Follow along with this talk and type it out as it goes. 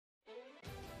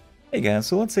Hey guys,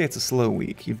 so let's say it's a slow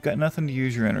week. You've got nothing to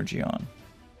use your energy on.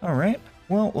 Alright,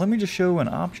 well, let me just show an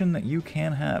option that you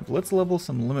can have. Let's level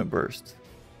some limit bursts.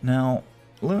 Now,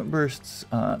 limit bursts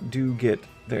do get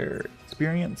their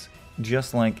experience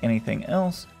just like anything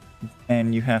else,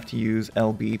 and you have to use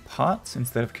LB pots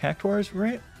instead of cactuars,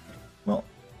 right? Well,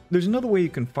 there's another way you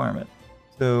can farm it.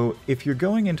 So if you're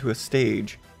going into a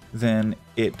stage, then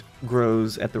it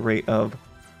grows at the rate of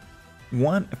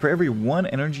for every 1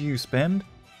 energy you spend,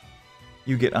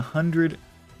 you get 100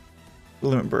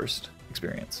 limit burst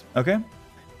experience, okay?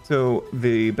 So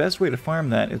the best way to farm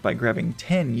that is by grabbing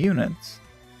 10 units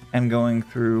and going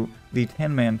through the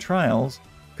 10-man trials,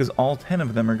 because all 10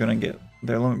 of them are going to get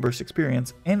their limit burst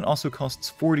experience, and it also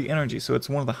costs 40 energy, so it's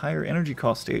one of the higher energy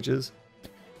cost stages.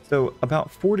 So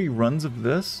about 40 runs of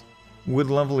this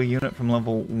would level a unit from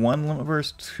level 1 limit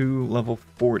burst to level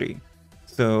 40.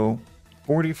 So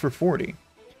 40 for 40.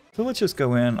 So let's just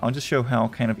go in. I'll just show how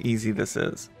kind of easy this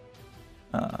is.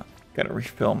 Gotta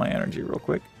refill my energy real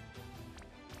quick.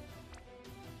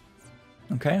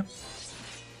 Okay.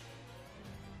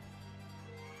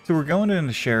 So we're going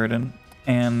into Sheridan,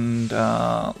 and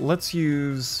let's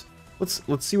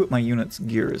see what my unit's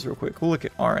gear is real quick. We'll look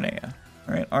at Aranea.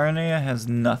 All right, Aranea has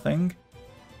nothing,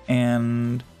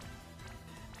 and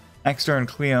Axstar and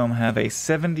Cleome have a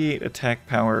 78 attack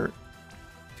power,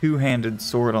 2-handed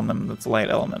sword on them that's light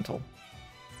elemental.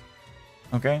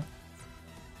 Okay.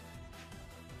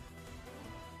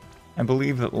 I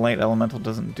believe that light elemental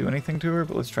doesn't do anything to her,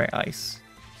 but let's try ice.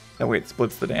 That way it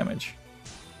splits the damage.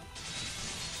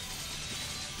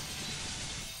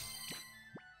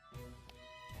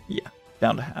 Yeah,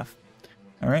 down to half.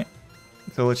 Alright,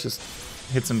 so let's just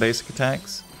hit some basic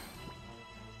attacks.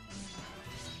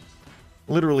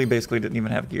 Literally, basically didn't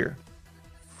even have gear.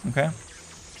 Okay.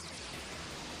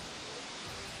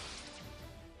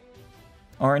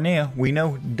 Aranea, we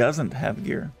know, doesn't have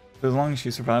gear. So as long as she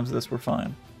survives this, we're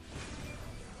fine.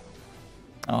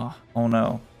 Oh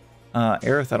no.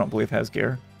 Aerith, I don't believe, has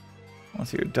gear.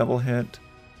 Let's see, a double hit.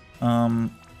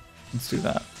 Let's do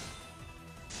that.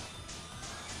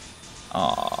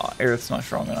 Aerith's not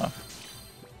strong enough.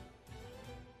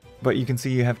 But you can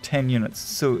see you have 10 units.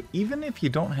 So even if you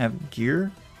don't have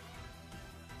gear,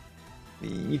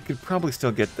 you could probably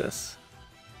still get this.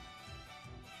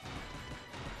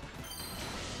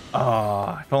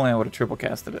 If only I would have triple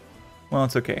casted it. Well,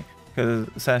 it's okay, because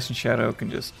Assassin Shadow can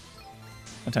just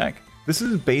attack. This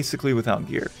is basically without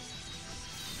gear.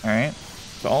 Alright?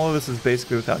 So all of this is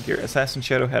basically without gear. Assassin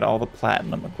Shadow had all the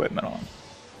platinum equipment on.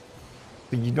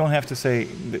 So you don't have to say,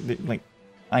 like,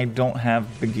 I don't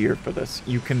have the gear for this.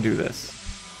 You can do this.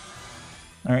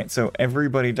 Alright, so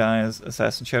everybody dies.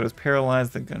 Assassin Shadow's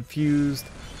paralyzed and confused.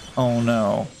 Oh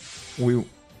no.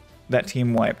 That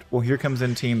team wiped. Well, here comes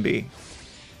in Team B.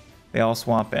 They all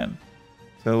swap in.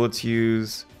 So let's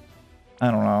use, I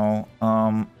don't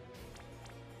know,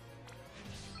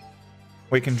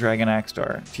 Waken Dragon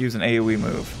Axstar to use an AoE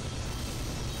move.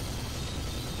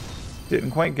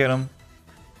 Didn't quite get him.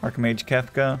 Archmage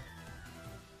Kefka.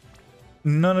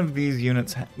 None of these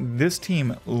units, this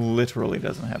team literally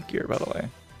doesn't have gear, by the way.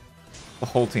 The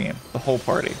whole team, the whole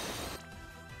party.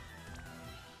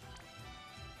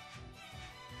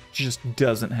 Just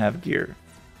doesn't have gear.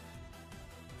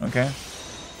 Okay?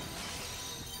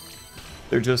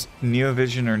 They're just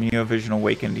Neovision or Neovision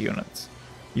Awakened units.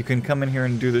 You can come in here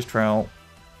and do this trial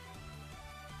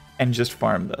and just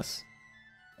farm this.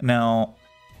 Now,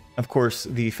 of course,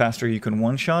 the faster you can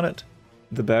one-shot it,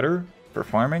 the better for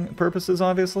farming purposes,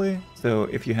 obviously. So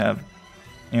if you have,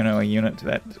 you know, a unit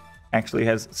that actually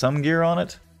has some gear on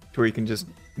it, to where you can just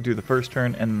do the first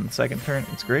turn and the second turn,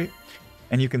 it's great.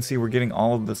 And you can see we're getting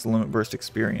all of this limit burst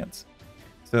experience.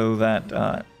 So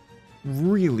that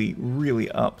really, really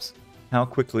ups how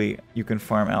quickly you can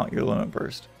farm out your limit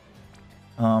burst.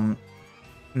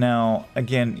 Now,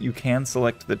 again, you can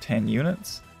select the 10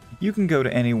 units. You can go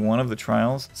to any one of the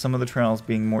trials, some of the trials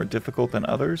being more difficult than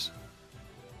others.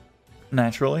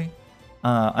 Naturally.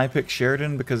 I picked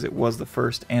Sheridan because it was the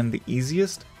first and the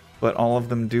easiest, but all of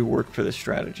them do work for this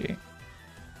strategy.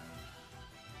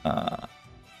 So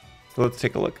let's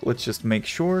take a look. Let's just make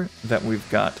sure that we've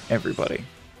got everybody.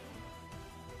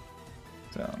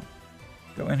 So,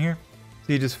 go in here.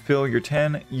 So you just fill your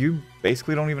 10. You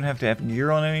basically don't even have to have gear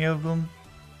on any of them.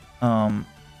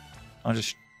 I'll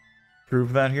just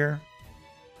prove that here.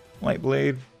 Light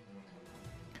Blade.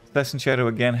 Assassin Shadow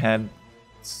again had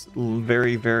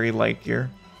very, very light gear.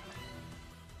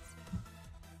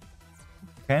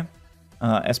 Okay.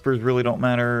 Espers really don't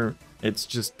matter. It's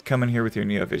just come in here with your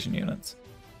Neovision units.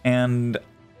 And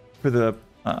for the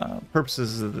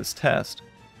purposes of this test,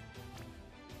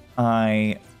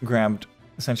 I grabbed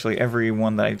essentially every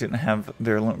one that I didn't have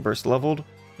their limit burst leveled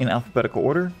in alphabetical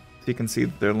order. So you can see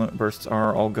that their limit bursts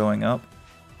are all going up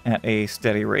at a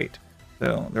steady rate.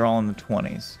 So they're all in the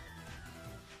 20s.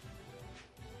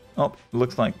 Oh,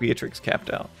 looks like Beatrix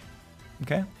capped out.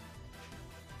 Okay.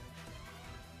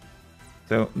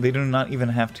 So they do not even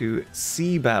have to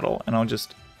see battle, and I'll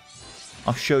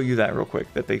show you that real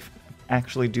quick, that they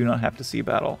actually do not have to see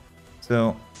battle.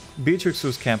 So Beatrix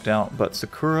was capped out, but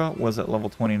Sakura was at level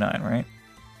 29, right?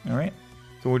 Alright,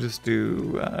 so we'll just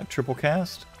do triple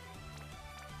cast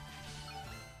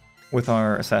with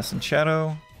our Assassin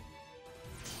Shadow.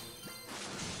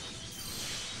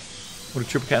 We'll do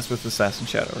triple cast with Assassin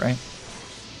Shadow, right?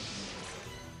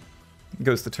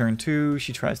 Goes to turn 2,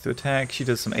 she tries to attack, she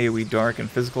does some AoE dark and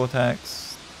physical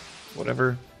attacks,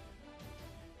 whatever.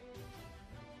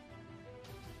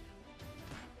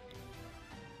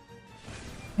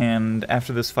 And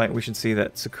after this fight, we should see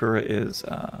that Sakura is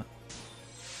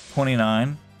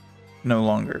 29, no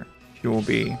longer. She will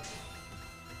be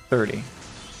 30.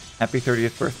 Happy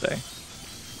 30th birthday.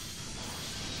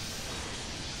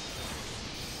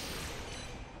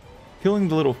 Killing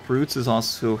the little fruits is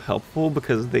also helpful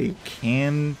because they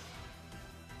can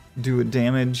do a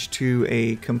damage to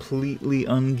a completely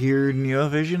ungeared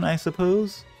Neovision, I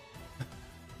suppose.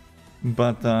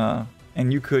 But,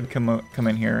 and you could come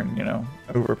in here and, you know,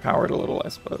 overpower it a little, I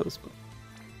suppose. But...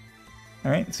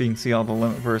 Alright, so you can see all the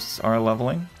limit bursts are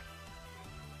leveling.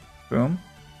 Boom.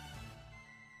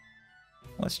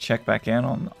 Let's check back in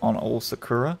on old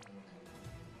Sakura.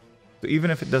 So even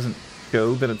if it doesn't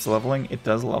show that it's leveling, it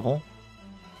does level.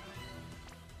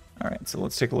 Alright, so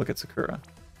let's take a look at Sakura.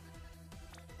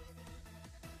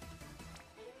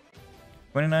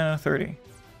 29 out of 30.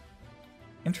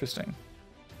 Interesting.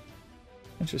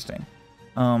 Interesting.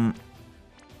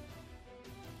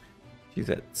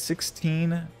 She's at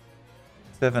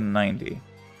 16,790. I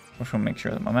just want to make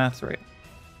sure that my math's right.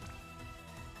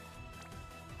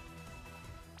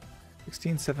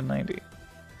 16,790.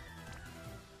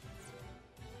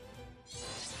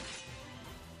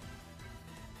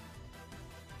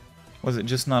 Was it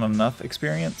just not enough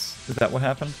experience? Is that what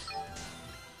happened?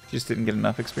 She just didn't get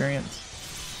enough experience?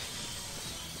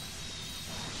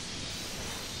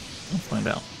 Let's find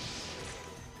out.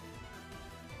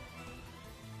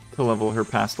 To level her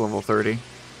past level 30.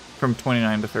 From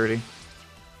 29 to 30.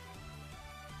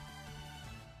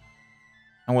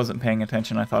 I wasn't paying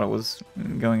attention. I thought it was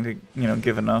going to, you know,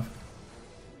 give enough.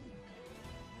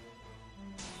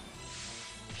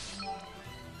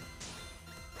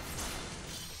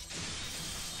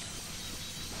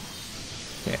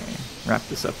 Okay, wrap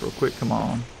this up real quick, come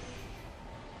on.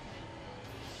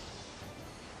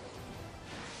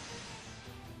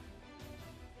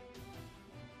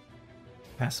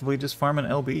 Passively just farm an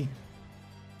LB.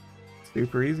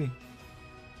 Super easy.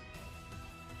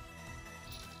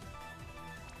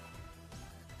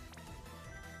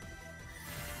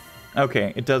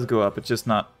 Okay, it does go up, it's just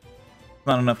not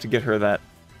enough to get her that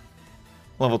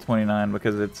level 29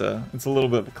 because it's a little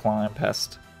bit of a climb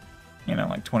past, you know,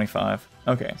 like 25.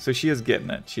 Okay, so she is getting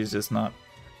it. She's just not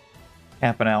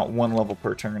capping out one level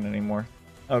per turn anymore.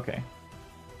 Okay.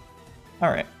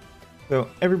 Alright. So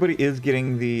everybody is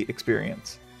getting the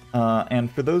experience.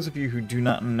 And for those of you who do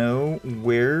not know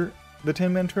where the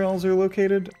 10-man trails are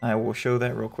located, I will show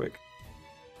that real quick.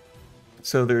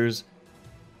 So there's...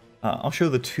 I'll show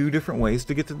the two different ways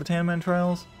to get to the 10-man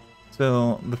trials.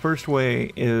 So the first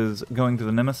way is going to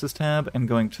the Nemesis tab and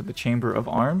going to the Chamber of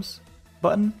Arms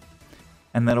button,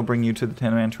 and that'll bring you to the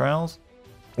 10-man trials.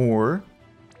 Or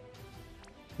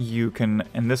you can,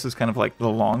 and this is kind of like the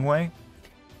long way,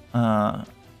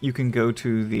 you can go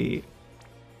to the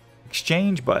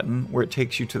Exchange button where it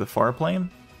takes you to the far plane,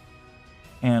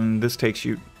 and this takes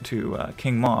you to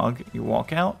King Mog. You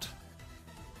walk out,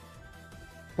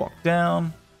 walk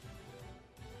down,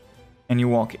 and you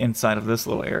walk inside of this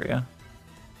little area.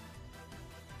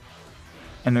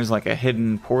 And there's like a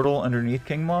hidden portal underneath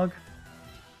King Mog,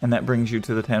 and that brings you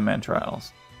to the 10-man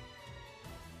trials.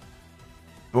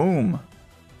 Boom!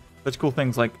 Such cool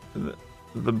things like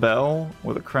the bell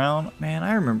or the crown. Man,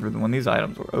 I remember when these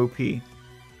items were OP.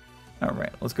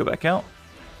 Alright, let's go back out.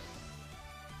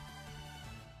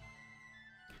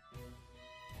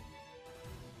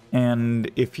 And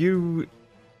if you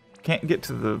can't get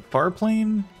to the far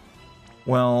plane,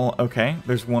 well, okay,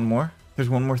 there's one more. There's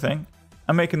one more thing.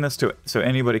 I'm making this to it, so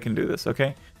anybody can do this,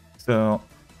 okay? So,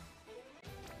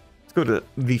 let's go to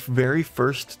the very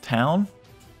first town.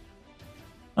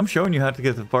 I'm showing you how to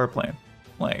get to the far plane.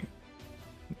 Like,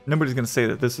 nobody's going to say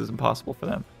that this is impossible for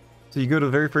them. So you go to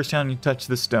the very first town and you touch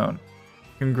this stone.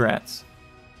 Congrats.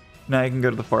 Now you can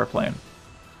go to the far plane.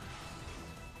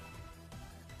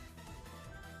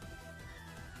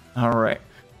 All right.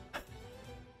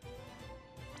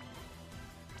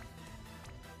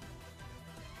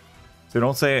 So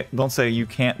don't say you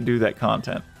can't do that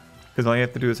content, because all you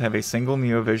have to do is have a single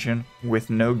Neovision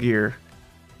with no gear,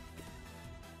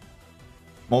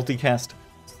 multicast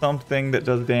something that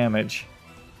does damage,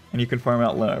 and you can farm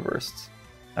out limit bursts.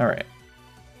 All right.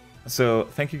 So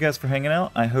thank you guys for hanging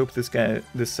out. I hope this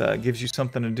gives you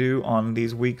something to do on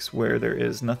these weeks where there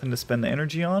is nothing to spend the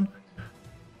energy on.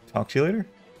 Talk to you later.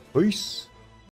 Peace.